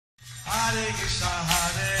Krishna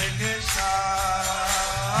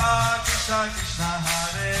Krishna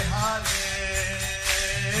Hare Hare,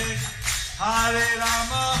 Hare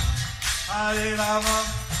Rama, Hare Rama,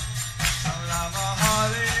 Rama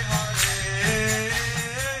Hare Hare.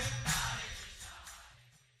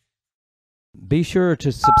 Be sure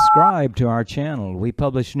to subscribe to our channel. We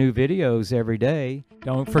publish new videos every day.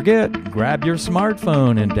 Don't forget, grab your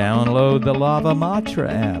smartphone and download the Lava Matra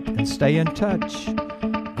app and stay in touch.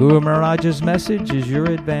 Guru Maharaj's message is your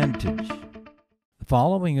advantage. The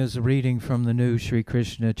following is a reading from the new Sri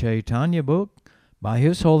Krishna Caitanya book by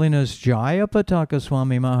His Holiness Jayapataka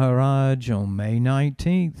Swami Maharaj on May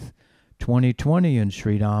 19th, 2020 in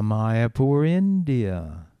Sridham, Mayapur,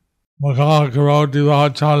 India. Makakaroti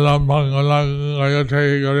Vachalam Mangalang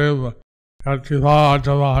Ayate Garib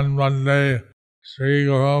Yativachavahan Vande Sri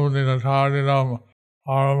Gurum Dinatarinam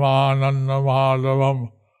Paramananda Madhavam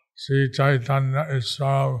Sri Caitanya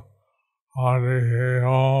Isram Hare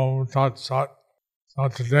Om Tat Sat. So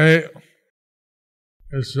today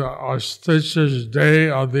is the auspicious day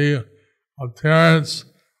of the appearance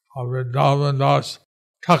of Vrindavan Das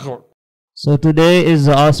Thakur. So today is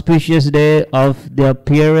the auspicious day of the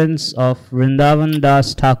appearance of Vrindavan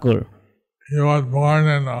Das Thakur. He was born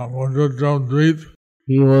in Modudram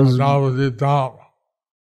He was Navadvipa.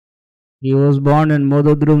 born in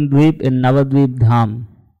Modudram Dweep in Navadvip Dham.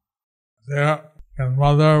 There his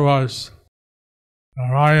mother was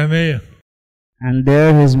Narayani, And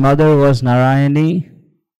there his mother was Narayani,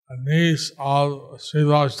 the niece of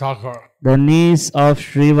Srivas Thakur. the niece of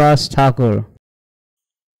Srivas Thakur,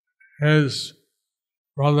 His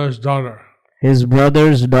brother's daughter. his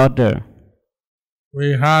brother's daughter.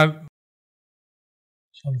 We had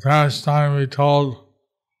some pastime we told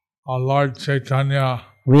our Lord Caitanya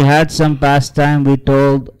We had some pastime we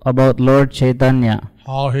told about Lord Chaitanya,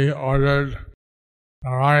 how he ordered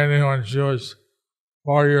Narayani when she was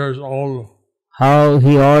 4 years old how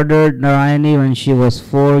he ordered Narayani when she was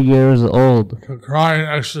 4 years old to cry in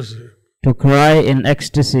ecstasy. to cry in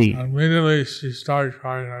ecstasy. Immediately she started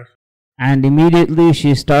crying. And immediately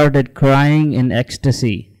she started crying in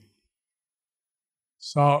ecstasy.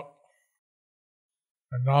 So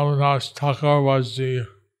Vrindavan Thakur was the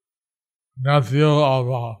nephew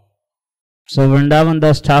of So Vrindavan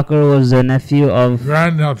Das Thakur was the nephew of,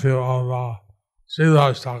 grandnephew of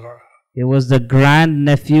Srivas Thakur. he was the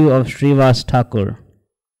grandnephew of Srivas Thakur.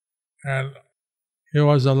 And he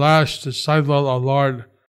was the last disciple of Lord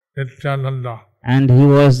Nityananda. And he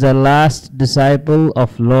was the last disciple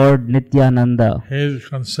of Lord Nityananda. He is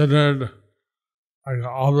considered like an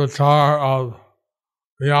avatar of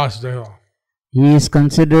Vyasadeva He is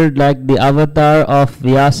considered like the avatar of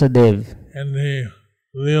Vyasadev in the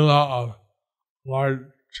Lila of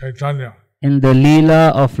Lord Caitanya. in the Lila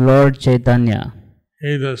of Lord Chaitanya.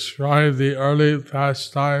 He described the early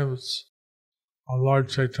pastimes of Lord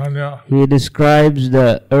Caitanya He describes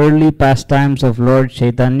the early pastimes of Lord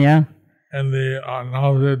Chaitanya in the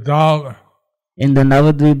Navadvipa in the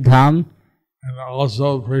Navadvip Dham, and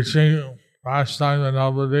also preaching pastimes in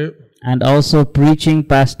Navadvip, and also preaching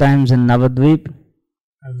pastimes in Navadvip,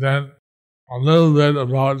 and then a little bit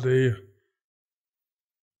about the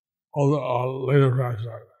later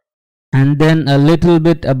pastimes. and then a little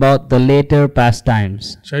bit about the later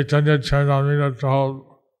pastimes. Chaitanya Charitamrita told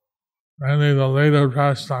many of the later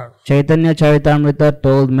pastimes, Chaitanya Charitamrita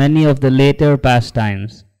told many of the later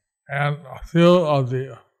pastimes, and a few of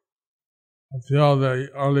the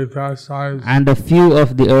early pastimes. and a few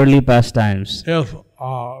of the early pastimes. If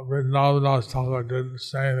Vrindavan Das Thakur didn't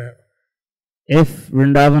say that, If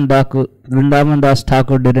Vrindavan Das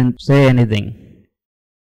Thakur didn't say anything.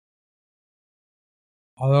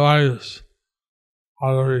 otherwise,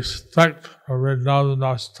 out of respect for Vrindavan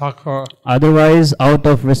Das Thakur, Otherwise, out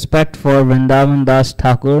of respect for Vrindavan Das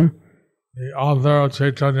Thakur, the author of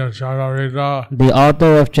Chaitanya Charitamrita, the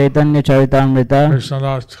author of Chaitanya Charitamrita,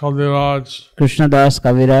 Krishnadas Kaviraj, Krishnadas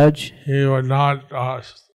Kaviraj, he would not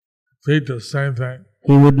repeat the same thing.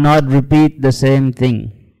 he would not repeat the same thing.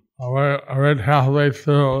 I read halfway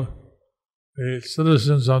through, the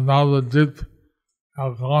citizens of Navadvip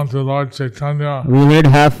have gone to Lord Chaitanya, We read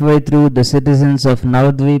halfway through, the citizens of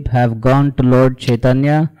Navadvip have gone to Lord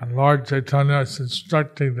Chaitanya, and Lord Chaitanya is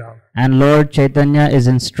instructing them. and Lord Chaitanya is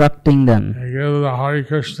instructing them. He gave the Hare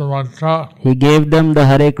Krishna mantra He gave them the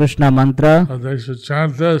Hare Krishna mantra that they should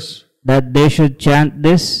chant this, that they should chant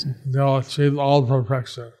this they'll achieve all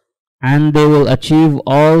perfection. and they will achieve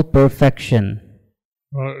all perfection.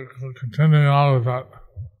 We're continuing on with that.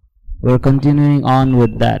 We're continuing on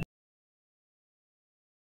with that.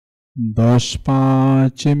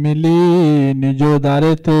 10-5 মিলি নিজ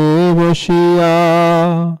দ্বারে তো বসিয়া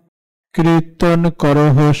সংকীর্তন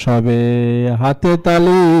করহ সবে হাতে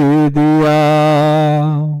তালি দিয়া।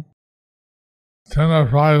 10 or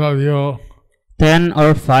 5 of you 10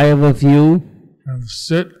 or 5 of you can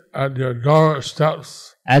sit at your doorsteps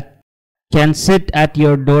can sit at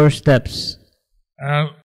your doorsteps,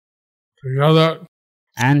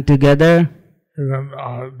 and together you can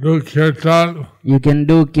do kirtan, you can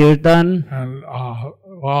do kirtan and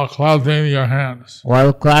while clapping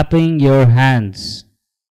your hands.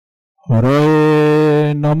 হরে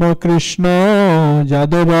নম কৃষ্ণ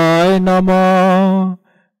যাদবায় নম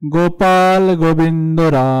Gopal Govinda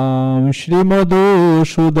Ram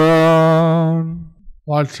Shri Madhusudan.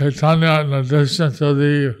 Lord Caitanya, in addition to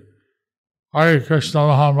the Hare Krishna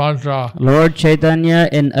Mahamantra, Lord Chaitanya,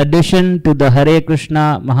 in addition to the Hare Krishna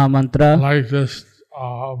Mahamantra,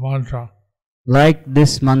 like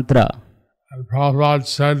this mantra. And Prabhupada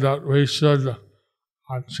said that we should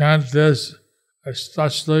chant this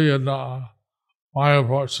especially in the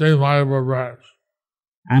Mayapur, Sri Mayapur branch.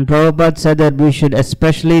 And Prabhupada said that we should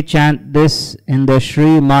especially chant this in the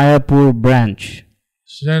Sri Mayapur branch.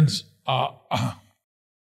 Since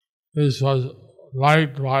this was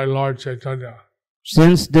liked by Lord Chaitanya.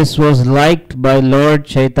 Since this was liked by Lord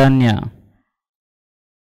Chaitanya.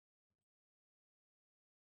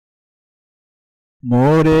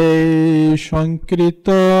 মোরে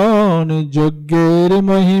সংকীর্তন যজ্ঞের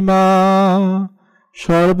মহিমা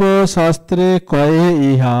সর্বশাস্ত্রে কয়ে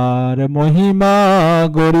ইহার মহিমা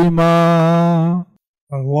গরিমা।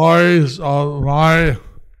 The glories of my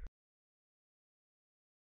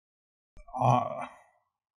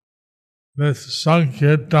this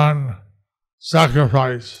Sankirtan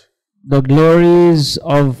sacrifice. The glories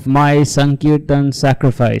of my Sankirtan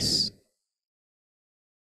sacrifice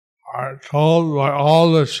are told by all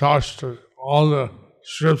the Shastras, all the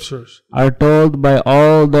scriptures. Are told by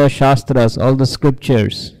all the Shastras, all the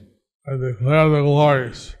scriptures. They declare the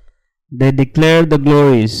glories. They declare the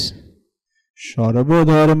glories.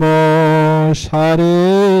 সর্বধর্ম সারে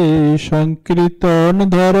সংকীর্তন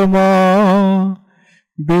ধর্ম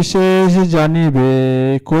বিশেষ জানিবে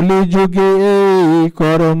কলিযুগে এই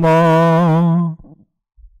কর্ম।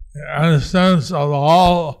 The essence of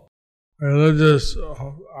all religious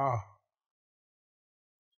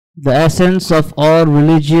the essence of all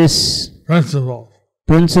religious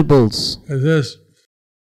principles is this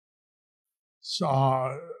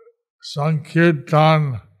Sankirtan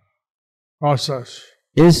process.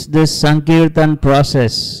 Is this Sankirtan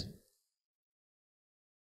process.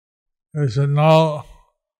 You should know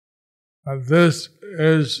that this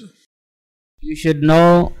is. You should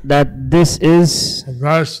know that this is the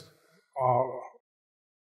best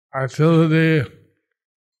activity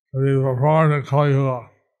to be performed in Kali Yuga.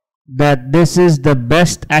 That this is the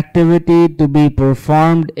best activity to be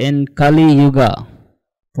performed in Kali Yuga.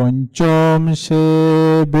 পঞ্চম সে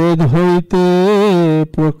বেদ হইতে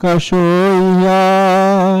প্রকাশ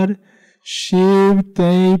ইহার শিব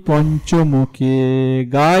তেই পঞ্চমুখে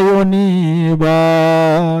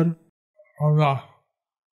গায়নিবার।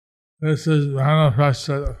 This is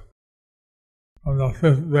manifested from the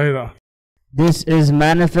fifth Veda. This is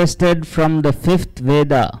manifested from the fifth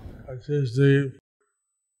Veda, which is the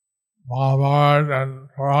Mahabharata and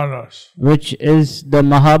Puranas. Which is the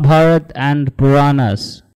Mahabharata and Puranas.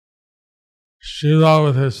 Shiva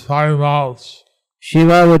with his 5 mouths.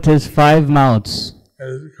 Shiva with his 5 mouths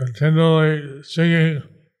is continually singing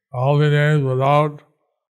the holy names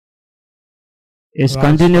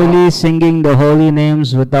singing the holy names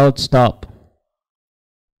without stop.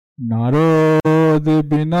 Narad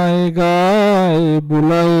বিনয় গায়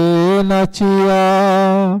বুলায় নাচিয়া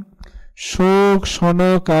শোক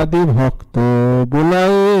শনক আদি ভক্ত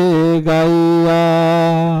বুলায় গাইয়া।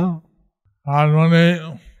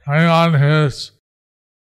 hang on his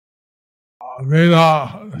Veena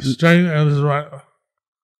string instrument.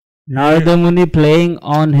 Narada Muni playing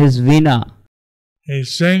on his Veena. He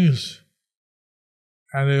sings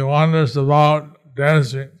and he wanders about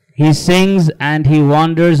dancing. He sings and he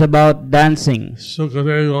wanders about dancing.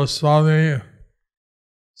 Sukadeva Goswami,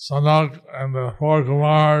 Sanak and the 4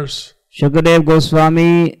 Kumars. Shukadev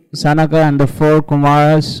Goswami, Sanaka and the 4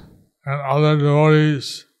 Kumars.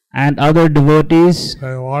 And other devotees.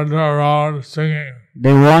 They wander around singing.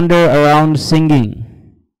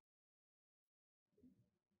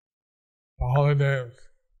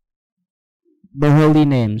 The holy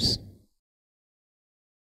names.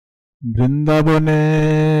 বৃন্দাবনে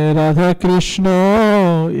রাধা কৃষ্ণ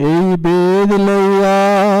এই বেদ লইয়া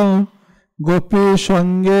গোপী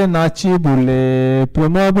সঙ্গে নাচি বলে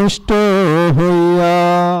প্রমাবিষ্ট হইয়া।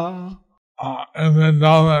 In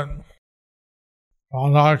Vrindavan,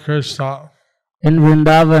 Radha Krishna In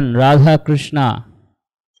Vrindavan, Radha Krishna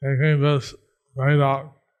taking this Veda,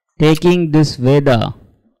 taking this Veda,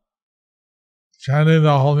 chanting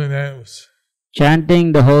the holy names.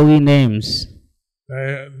 Chanting the holy names.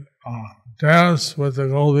 They dance with the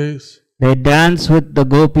gopis. They dance with the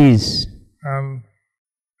gopis. And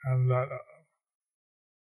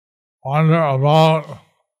wander about,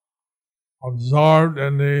 absorbed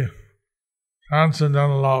in the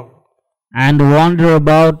transcendental love. And wander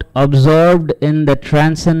about, absorbed in the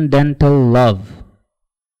transcendental love.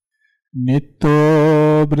 নিত্য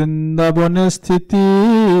বৃন্দাবনে স্থিতি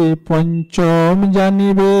পঞ্চম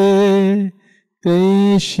জানিবে তেই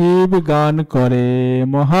শিব গান করে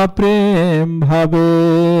মহাপ্রেম ভাবে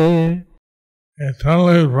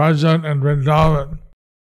Eternally present in Vrindavan.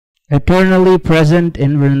 Eternally present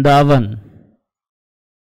in Vrindavan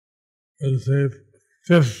Is the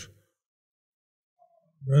fifth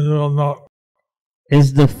musical note. Is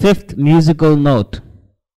the fifth musical note.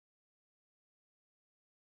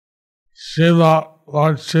 Shiva,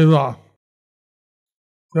 Lord Shiva,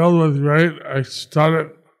 filled with great ecstatic,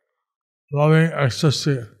 loving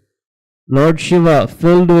ecstasy, Lord Shiva,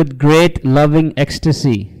 filled with great loving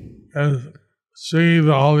ecstasy, is singing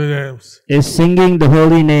the holy names. Is singing the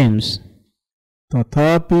holy names.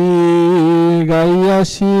 তথাপি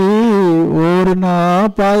গাইয়াছি ওর না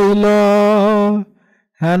pile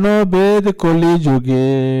হেন বেদ কলি যুগে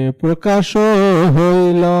প্রকাশ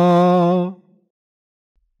হইল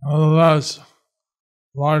Nonetheless,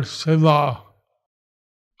 Lord Shiva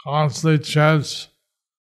constantly chants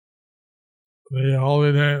the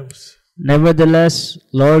holy names. Nevertheless,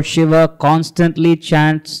 Lord Shiva constantly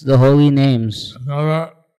chants the holy names.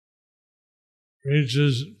 Never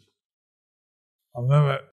reaches a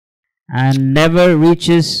limit. And never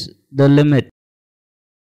reaches the limit.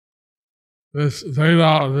 This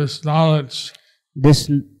Veda, this knowledge,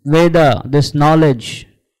 this knowledge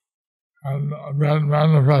and been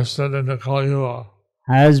manifested in the Kali Yuga.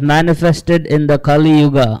 Has manifested in the Kali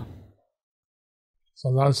Yuga.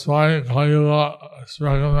 So that's why Kali Yuga is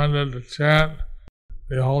recommended to chant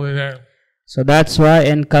the holy name. So that's why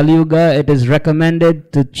in Kali Yuga it is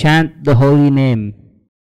recommended to chant the holy name.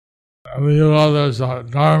 Every yuga there's a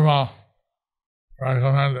dharma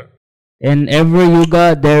recommended. In every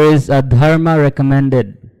yuga there is a dharma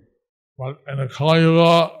recommended. But in the Kali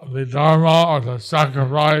Yuga, the dharma or the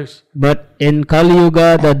sacrifice, But in Kali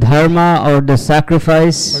Yuga the dharma or the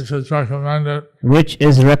sacrifice which is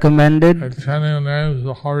recommended, is chanting the names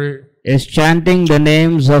of Hari. Is chanting the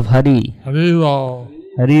names of Hari. Haribo.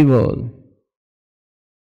 Haribol.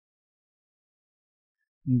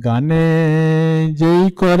 গানে যেই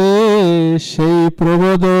করে সেই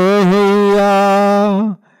প্রবোধ হইয়া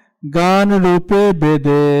গান রূপে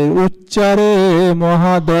বেদের উচ্চারে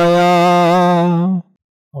মহাদয়া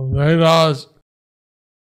The Vedas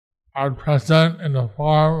are present in the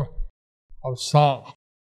form of song.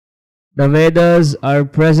 The Vedas are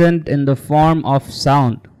present in the form of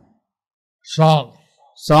sound.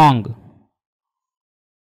 Song.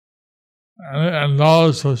 And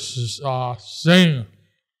those who sing,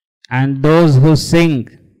 and those who sing,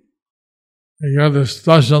 they get the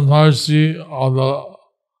special mercy of the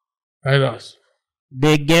Vedas.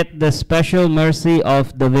 They get the special mercy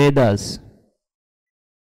of the Vedas.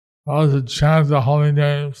 Those who chant the holy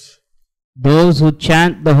names, those who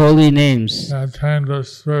chant the holy names, they attain the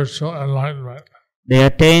spiritual enlightenment. They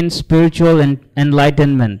attain spiritual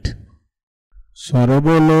enlightenment.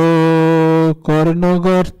 সর্বলো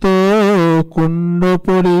কর্ণগর্ত কুণ্ড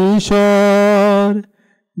পরিসর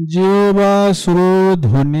জীবাশ্রু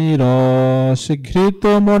ধ্বনি রস ঘৃত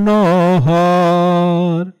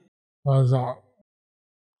মনোহর There's a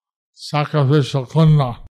sacrificial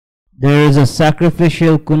kunda. There is a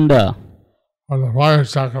sacrificial kunda For the fire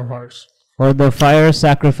sacrifice. For the fire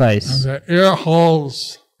sacrifice. And the ear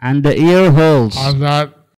holes. And the ear holes. On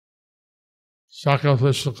that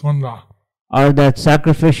sacrificial kunda. Or that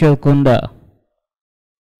sacrificial kunda.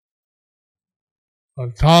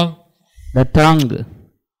 The tongue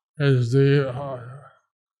is the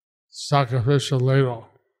sacrificial ladle.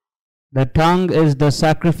 The tongue is the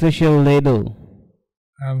sacrificial ladle.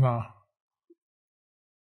 And the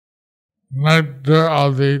nectar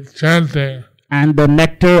of the chanting. And the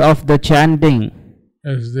nectar of the chanting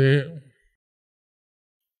is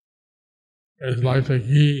like the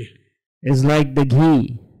ghee. Is like the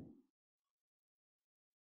ghee.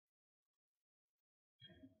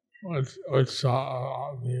 It's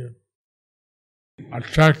the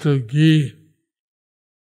attractive ghee.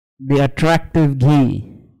 The attractive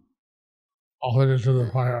ghee. Offered into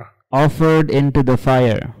the fire. Offered into the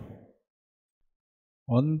fire.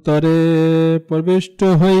 অন্তরে প্রবিষ্ট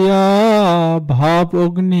হইয়া ভাব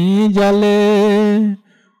অগ্নি জালে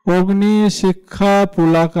অগ্নি শিক্ষা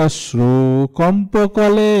পুলাকাশ্রু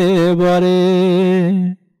কম্পকলে বরে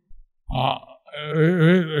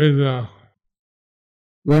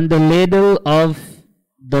When the ladle of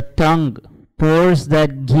the tongue pours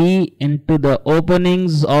that ghee into the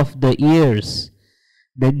openings of the ears,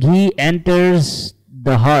 the ghee enters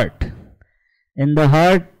the heart. In the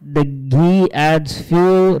heart, the ghee adds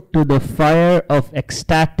fuel to the fire of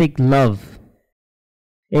ecstatic love.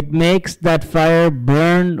 It makes that fire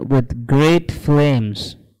burn with great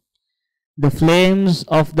flames. The flames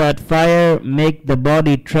of that fire make the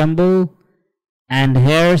body tremble and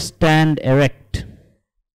hair stand erect.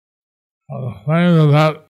 The flames of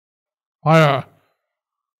that fire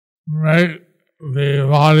make the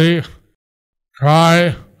body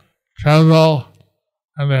cry, tremble,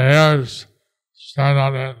 and the hairs stand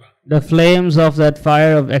on end. The flames of that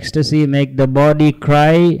fire of ecstasy make the body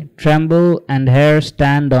cry, tremble, and hair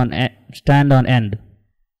stand on end.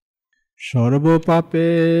 সর্বপাপে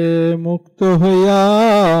মুক্ত হইয়া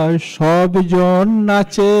সব জন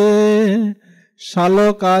নাচে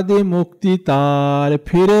শালক আদি মুক্তি তার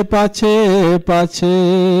ফিরে পাছে পাছে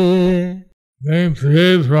Being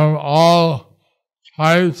freed from all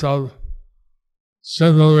types of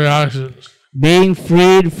sinful reactions. Being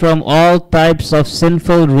freed from all types of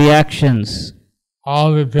sinful reactions.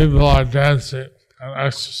 All the people are dancing in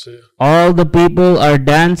ecstasy. All the people are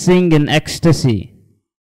dancing in ecstasy.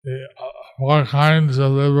 The four kinds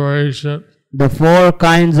of liberation. The four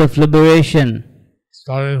kinds of liberation.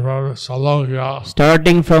 Starting from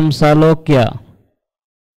Salokya.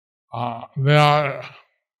 They are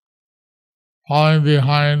following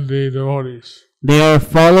behind the devotees. They are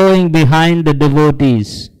following behind the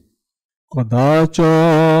devotees. কদাচ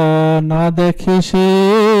না দেখে সে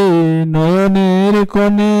নয়নের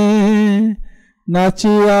কোণে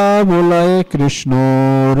নাচিয়া বোলায় Krishna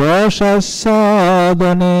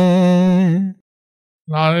রসাস্বাদনে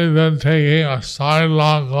Not even taking a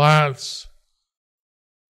sidelong glance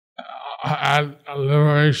at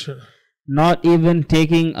liberation. Not even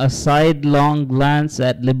taking a sidelong glance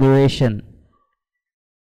at liberation.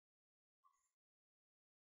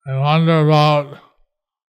 They wander about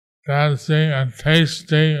dancing and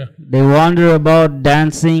tasting. They wander about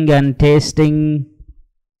dancing and tasting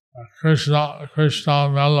Krishna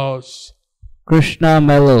mellows. Krishna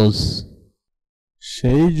mellows.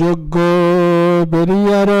 সেই যজ্ঞ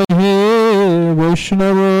বেরিয়া রহে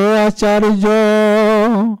বৈষ্ণব আচার্য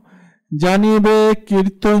জানিবে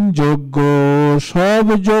কীর্তন যজ্ঞ সব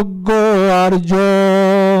যজ্ঞ আর্য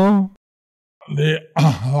The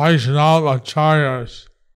Vaishnava acharyas.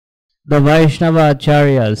 The Vaishnava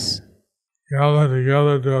acharyas gather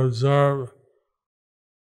together to observe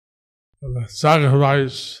the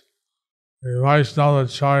sacrifice. The Vaishnava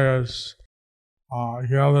acharyas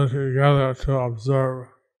gather together to observe.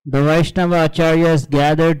 The Vaishnava acharyas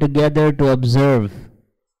gather together to observe.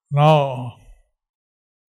 Know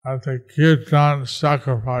that the kirtan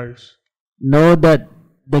sacrifice. Know that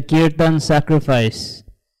the kirtan sacrifice.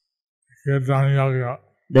 Kirtan yagya.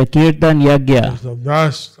 The kirtan yagya is the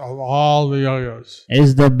best of all the yagyas.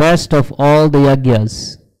 Is the best of all the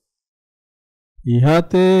yagyas.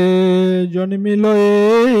 ইহাতে জন্মিল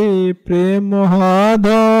প্রেম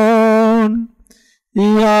মহাধন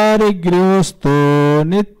ইহার গৃহস্থ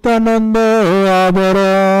নিত্যানন্দ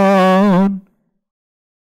আবরণ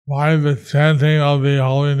By the chanting of the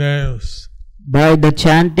holy names. By the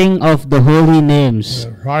chanting of the holy names.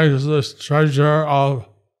 The priceless treasure of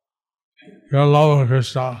pure love of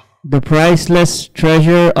Krishna. The priceless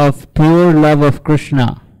treasure of pure love of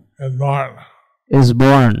Krishna is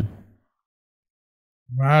born.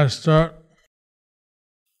 Master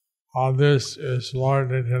of this is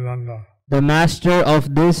Lord Nityananda. The master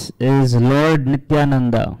of this is Lord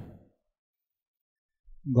Nityananda.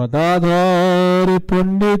 Gadadhar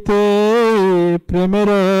পণ্ডিতে প্রেমের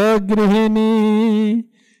গৃহিণী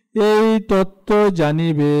এই তত্ত্ব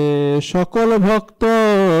জানিবে সকল ভক্ত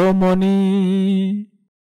মনি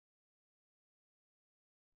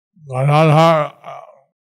Gadadhar,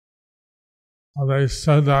 they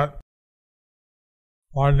said that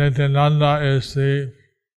Lord Nityananda is the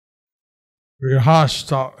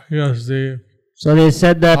Grihasta. He is the So they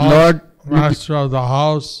said that master of the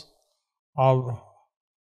house of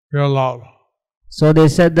pure love. So they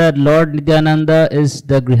said that Lord Nityananda is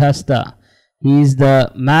the Grihasta. He is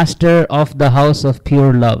the master of the house of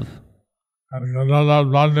pure love. And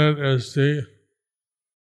Gadadhar Pandit is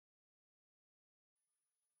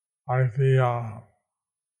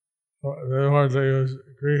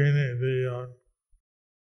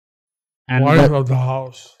And wife of the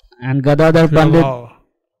house. And Gadadhar Pandit.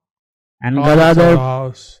 And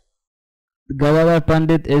Gadadhar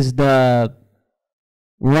Pandit is the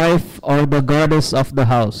wife or the goddess of the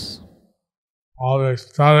house. Of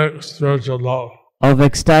ecstatic spiritual love. Of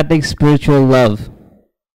ecstatic spiritual love.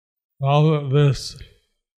 Now this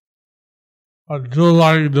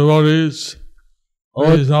Jewel-like devotees,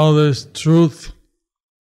 please know this truth.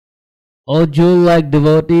 O jewel-like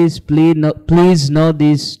devotees, please know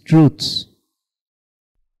these truths.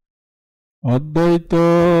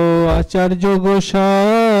 Advaita Acharya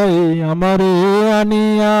Gosai amare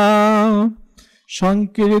aniya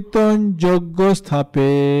Sankirtan yogya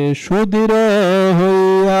sthape sudhira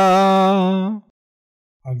hoya.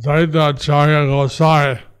 Advaita Acharya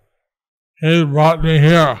Gosai, he brought me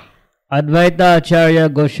here. Advaita Acharya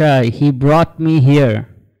Gosai, he brought me here.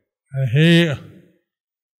 And he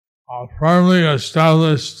firmly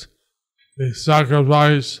established the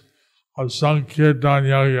sacrifice of Sankirtan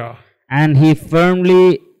Yagya. And he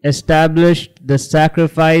firmly established the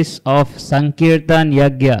sacrifice of Sankirtan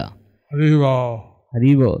Yagya. Haribol.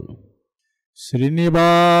 Haribol.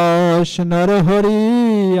 Srinivas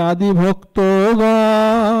Narahari Adi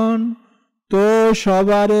Bhaktogan To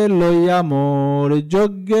Shabare Loya Mor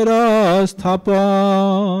Joggera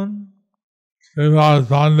Sthapan. Srinivas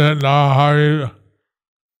Pandit Narahari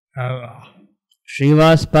and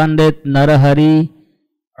Srinivas Pandit Narahari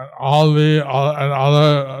and all the and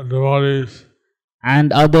other devotees.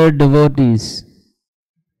 And other devotees.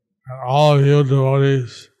 And all of you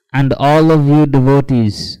devotees. And all of you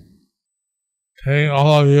devotees. Take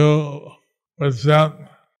all of you with them.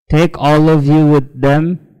 Take all of you with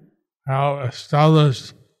them. Have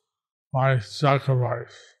established my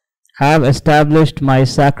sacrifice. Have established my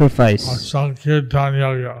sacrifice. Or Sankirtan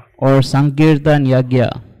Yagya. Or Sankirtan Yagya.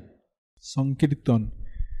 Sankirtan.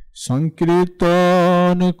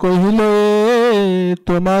 Sankirtan kohile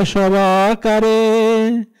toma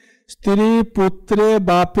sabakare Stri putre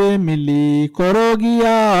bape mili koro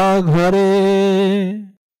giya ghare.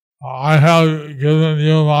 I have given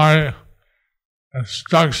you my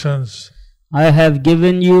instructions. I have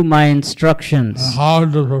given you my instructions. On how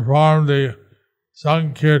to perform the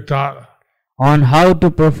Sankirtan. On how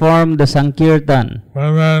to perform the Sankirtan.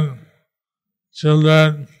 Women,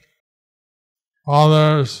 children,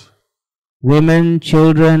 fathers. Women,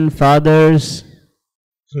 children, fathers.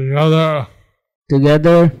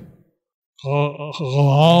 Together. Go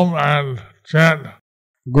home and chant.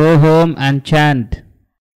 Go home and chant.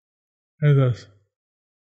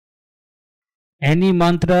 Any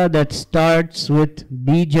mantra that starts with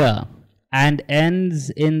bija and ends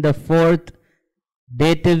in the fourth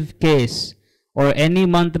dative case, or any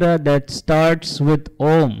mantra that starts with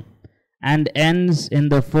om and ends in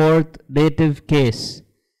the fourth dative case,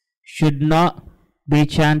 should not be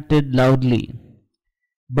chanted loudly.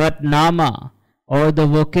 But nama, or the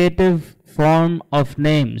vocative form of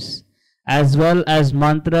names, as well as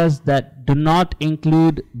mantras that do not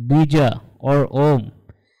include bija or om,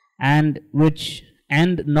 and which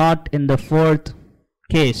end not in the fourth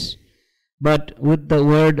case, but with the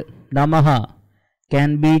word namaha,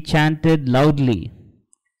 can be chanted loudly.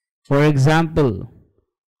 For example,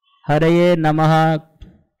 Haraye Namaha,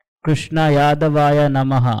 Krishna Yadavaya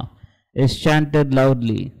Namaha is chanted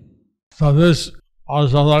loudly. So this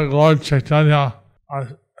also, like Lord Caitanya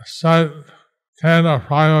said, 10 or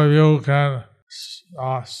 5 of you can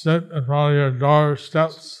sit in front of your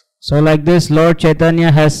doorsteps. So like this, Lord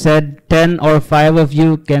Caitanya has said, 10 or 5 of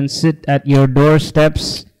you can sit at your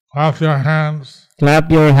doorsteps. Clap your hands.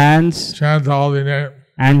 Clap your hands. Chant the holy name.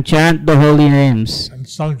 And chant the holy names. In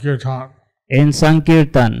Sankirtan. In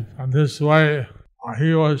Sankirtan. And this way,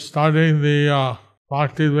 he was starting the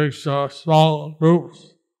Bhakti Vriksha small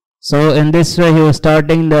groups. So in this way, he was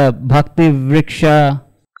starting the Bhakti Vriksha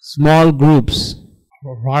small groups.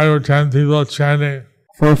 For 5 or 10 people chanting.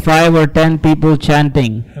 For 5 or 10 people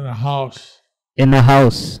chanting. In a house. In a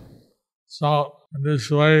house. So in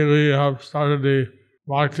this way, we have started the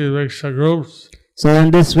Bhakti Vriksha groups. So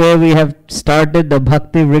in this way, we have started the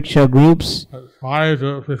Bhakti Vriksha groups. 5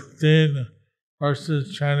 to 15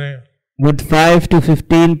 persons chanting. With 5 to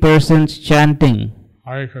 15 persons chanting.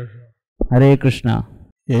 Hare Krishna. Hare Krishna.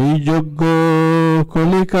 এই যজ্ঞ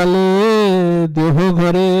কলিকালে দেহ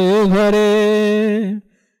ঘরে ঘরে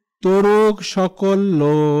তরুক সকল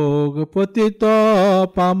লোক পতিত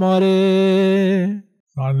পামরে.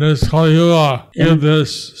 On this Kali Yuga, give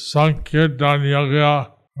this Sankirtan Yagya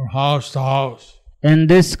from house to house. In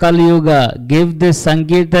this Kali Yuga, give this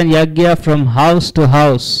Sankirtan Yagya from house to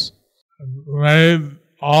house. Made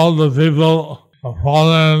all the people who have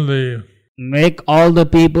fallen, make all the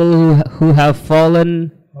people who have fallen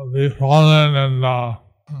the fallen and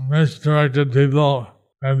misdirected people,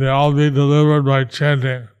 and they all be delivered by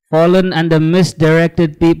chanting. Fallen and the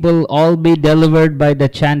misdirected people all be delivered by the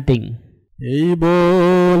chanting. এই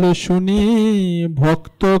বল শুনি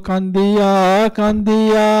ভক্ত কান্দিয়া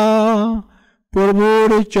কান্দিয়া প্রভুর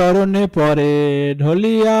চরণে পড়ে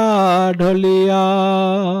ঢলিয়া ঢলিয়া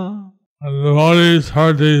And the devotees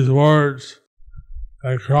heard these words,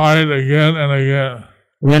 they cried again and again.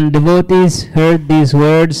 When devotees heard these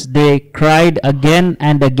words, they cried again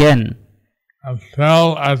and again, And fell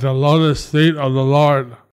at the lotus feet of the Lord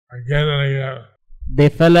again and again. They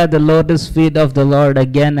fell at the lotus feet of the Lord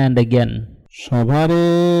again and again. সভারে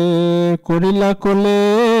করিলা কোলে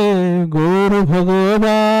গৌর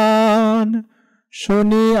ভগবান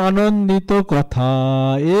শুনি আনন্দিত কথা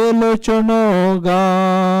এলোচন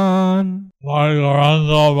গান Lord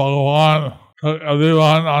Gauranga Bhagavan took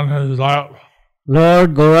everyone on his lap. Lord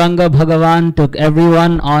Gauranga Bhagavan took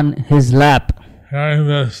everyone on his lap. Hearing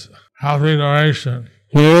this happy narration,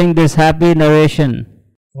 Hearing this happy narration,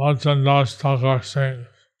 Lochan Das Thakur sings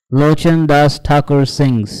Lochan Das Thakur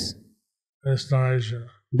sings this narration.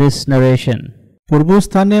 this narration.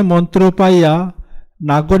 পূর্বস্থানে মন্ত্র পাইয়া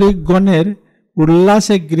নাগরিকগণের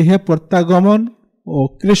উল্লাসে গৃহে প্রত্যাগমন ও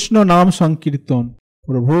কৃষ্ণ নাম সংকীর্তন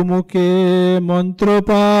প্রভু মুখে মন্ত্র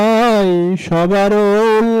পাই সবার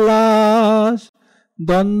উল্লাস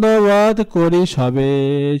দ্বন্দ্ববাদ করি সবে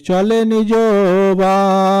চলে নিজ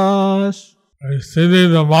বাস Receiving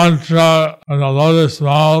the mantra from the lotus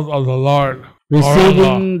mouth of the Lord.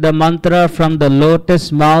 Receiving the mantra from the lotus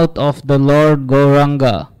mouth of the Lord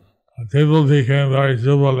Gauranga, The people became very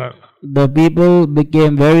jubilant. the people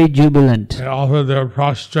became very jubilant. They offered their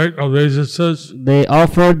prostrate obeisances They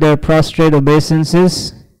offered their prostrate obeisances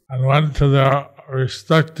and went to their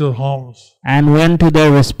respective homes. and went to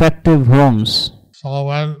their respective homes. So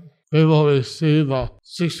when people received the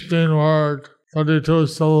 16-word,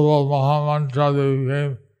 32-syllable Mahamantra, they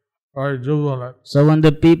became very jubilant. So when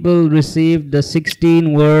the people received the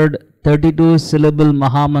 16-word, 32-syllable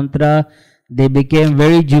Mahamantra, they became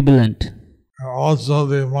very jubilant. And also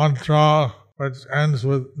the mantra which ends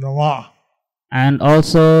with Nama. And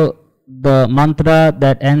also the mantra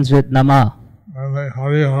that ends with Nama. And they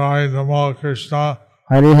Hari Hari Nama Krishna,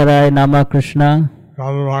 Hari Harai Nama Krishna,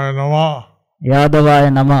 Yadavaya Nama,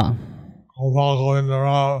 Yadavaya Nama, Gopal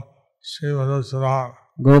Govindaram, Sri Madhusudan.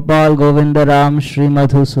 Gopal Govindaram Sri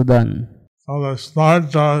Madhusudan. So the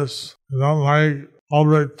Smartas don't like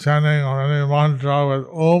public chanting or any mantra with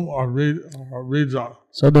Om or Bija.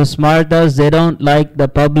 So the Smartas, they don't like the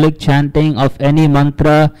public chanting of any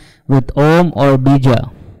mantra with Om or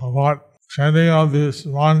Bija. But chanting of this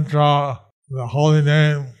mantra, the holy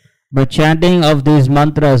name, But chanting of these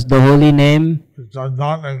mantras, the holy name, which does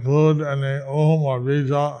not include any Om or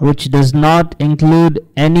Bija, which does not include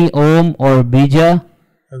any Om or Bija,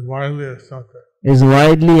 is widely accepted. is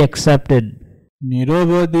widely accepted.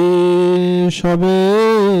 নিরবধি সবে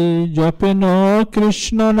জপেন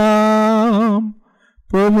কৃষ্ণ নাম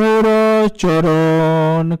প্রভুর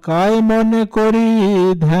চরণ কায় মনে করি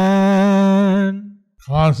ধ্যান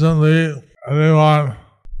Constantly, everyone,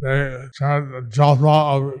 they chant the japa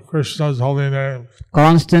of Krishna's holy name.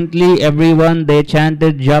 Constantly, everyone, they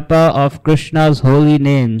chanted japa of Krishna's holy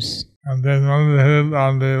names. And they meditated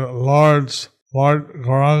on the Lord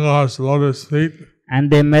Gauranga's lotus feet, And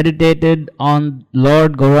they meditated on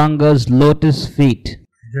Lord Gauranga's lotus feet,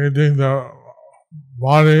 engaging their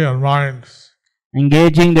body and minds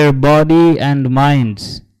engaging their body and minds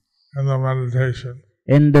in the meditation.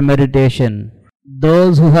 in the meditation.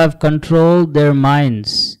 Those who have controlled their minds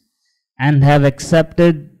and have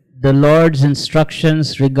accepted the Lord's instructions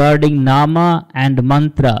regarding nama and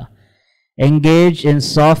mantra engage in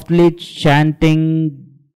softly chanting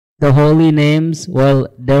the holy names while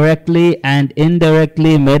directly and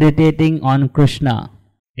indirectly meditating on Krishna.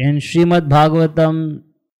 In Srimad Bhagavatam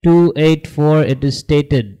 2.8.4 it is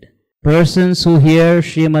stated, persons who hear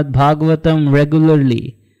Srimad Bhagavatam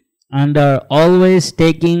regularly and are always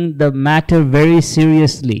taking the matter very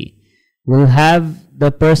seriously will have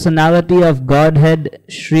the personality of Godhead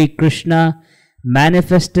Sri Krishna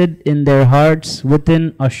manifested in their hearts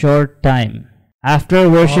within a short time. After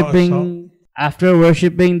worshipping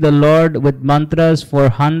the Lord with mantras for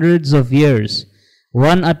hundreds of years,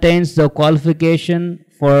 one attains the qualification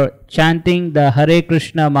for chanting the Hare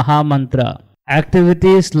Krishna Mahamantra.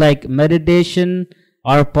 Activities like meditation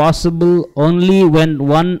are possible only when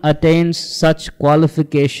one attains such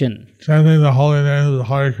qualification. Chanting the holy names of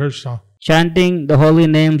Hare Krishna. Chanting the holy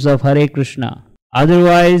names of Hare Krishna.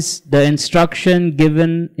 Otherwise, the instruction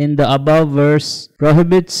given in the above verse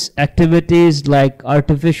prohibits activities like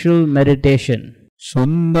artificial meditation.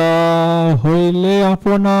 সন্ধ্যা হইলে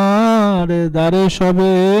আপনার দ্বারে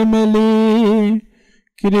সবে মেলি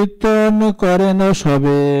কীর্তন করেন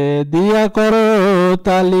সবে দিয়া করো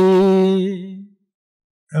তালি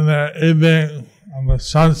In the evening on the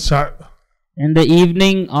sunset, In the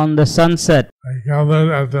evening on the sunset, they gathered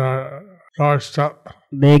at their doorstep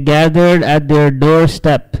they gathered at their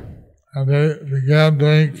doorstep and they began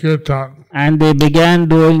doing kirtan and they began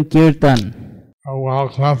doing kirtan while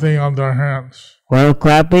clapping on their hands. while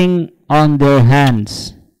clapping on their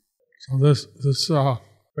hands. So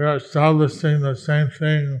we are establishing the same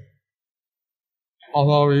thing,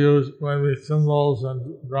 although we use maybe cymbals and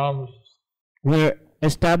drums. We're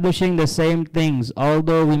establishing the same things,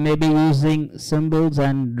 although we may be using cymbals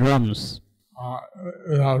and drums.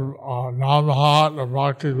 We have Namahat or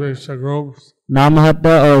Bhakti Vriksha groups,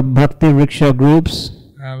 Namahata or Bhakti Vriksha groups,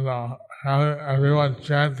 and having everyone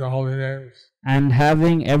chant the holy names. and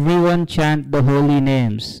having everyone chant the holy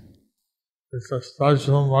names. It's a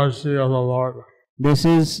special mercy of the Lord. This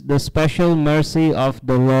is the special mercy of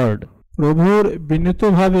the Lord. প্রভুর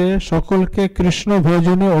বিনীতভাবে সকলকে কৃষ্ণ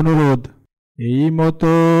ভজনে অনুরোধ এই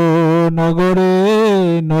মতো নগরে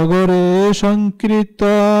নগরে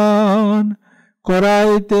সংকীর্তন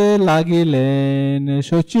করাইতে লাগিলেন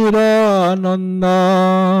সচিরানন্দন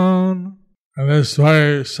And this way,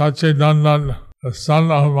 Sachinandan, the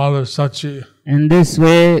son of Mother Sachi, In this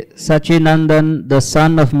way, Sachinandan, the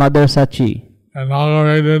son of Mother Sachi,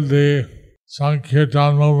 inaugurated the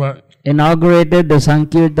Sankirtana movement, inaugurated the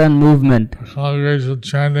Sankirtan movement, congregational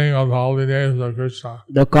chanting of the holy names of Krishna,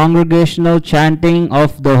 the congregational chanting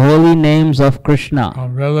of the holy names of Krishna,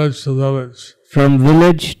 from village to village, from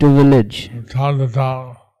village to village, from town to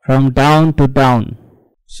town. from town to town.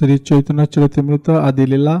 Shri Chaitanya Charitamrita আদি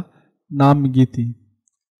লীলা নাম গীতি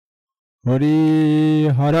হরি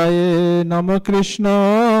হরায়ে নম কৃষ্ণ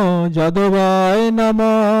যাদবায় নম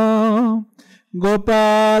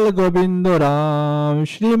Gopal Govinda Ram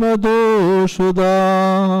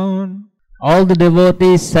Shri Madhusudan All the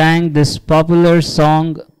devotees sang this popular song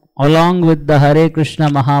along with the Hare Krishna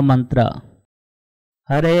Maha Mantra.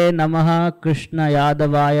 Hare Namaha Krishna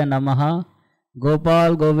Yadavaya Namaha Gopal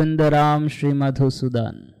Govinda Ram Shri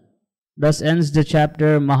Madhusudan. Thus ends the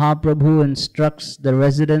chapter. Mahaprabhu instructs the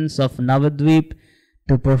residents of Navadvipa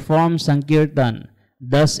to perform Sankirtan,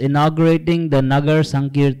 thus inaugurating the Nagara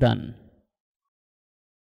Sankirtan.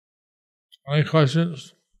 Any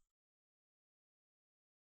questions?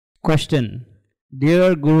 Question.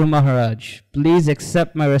 Dear Guru Maharaj, please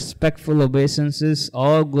accept my respectful obeisances.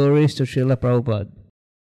 All glories to Srila Prabhupada.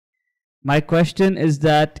 My question is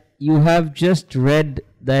that you have just read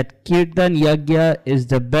that Kirtan Yagya is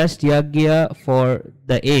the best Yagya for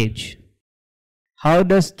the age. How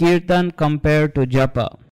does Kirtan compare to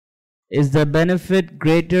Japa? Is the benefit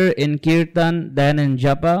greater in Kirtan than in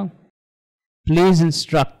Japa? Please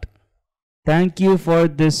instruct. Thank you for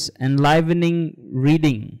this enlivening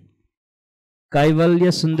reading.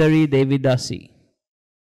 Kaivalya Sundari Devidasi.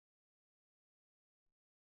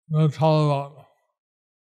 No Taliban,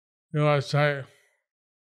 USA,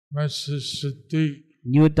 Mississippi.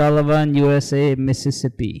 New Talavan, USA,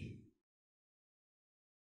 Mississippi.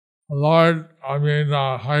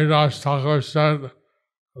 Haridas Thakur said,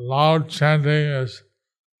 loud chanting is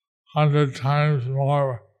 100 times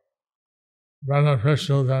more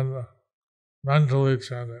beneficial than mentally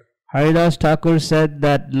chanting. Haridas Thakur said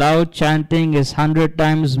that loud chanting is 100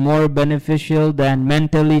 times more beneficial than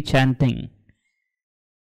mentally chanting.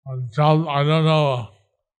 I don't know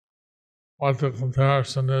what the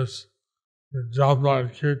comparison is with Japa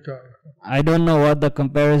and Kirtan. I don't know what the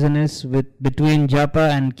comparison is between Japa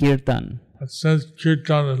and Kirtan. But since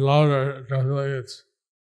Kirtan is louder, definitely it's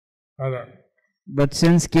better. But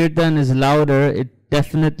since Kirtan is louder, it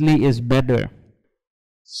definitely is better.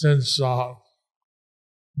 Since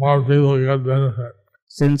more people get benefit.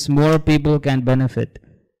 Since more people can benefit.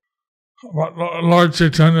 But Lord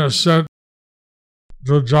Chaitanya said,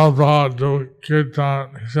 do Japa, do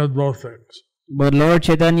Kirtan. He said both things. But Lord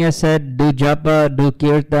Chaitanya said, do Japa, do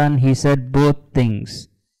Kirtan. He said both things.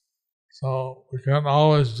 So we can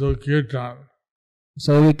always do Kirtan.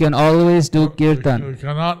 So we can always do Kirtan. We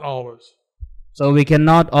cannot always. So we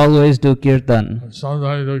cannot always do Kirtan.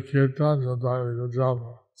 Sometimes we do Kirtan, sometimes we do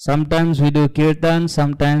Japa. Sometimes we do Kirtan,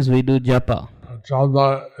 sometimes we do Japa.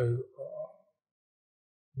 Japa is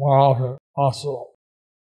more often possible.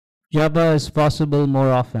 Japa is possible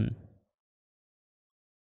more often.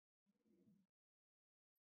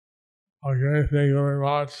 Okay, thank you very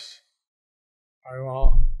much. Very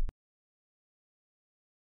well.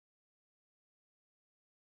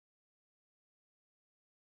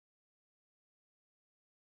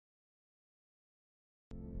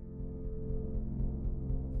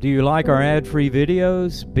 Do you like our ad-free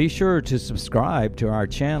videos? Be sure to subscribe to our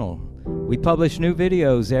channel. We publish new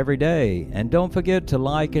videos every day, and don't forget to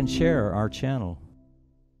like and share our channel.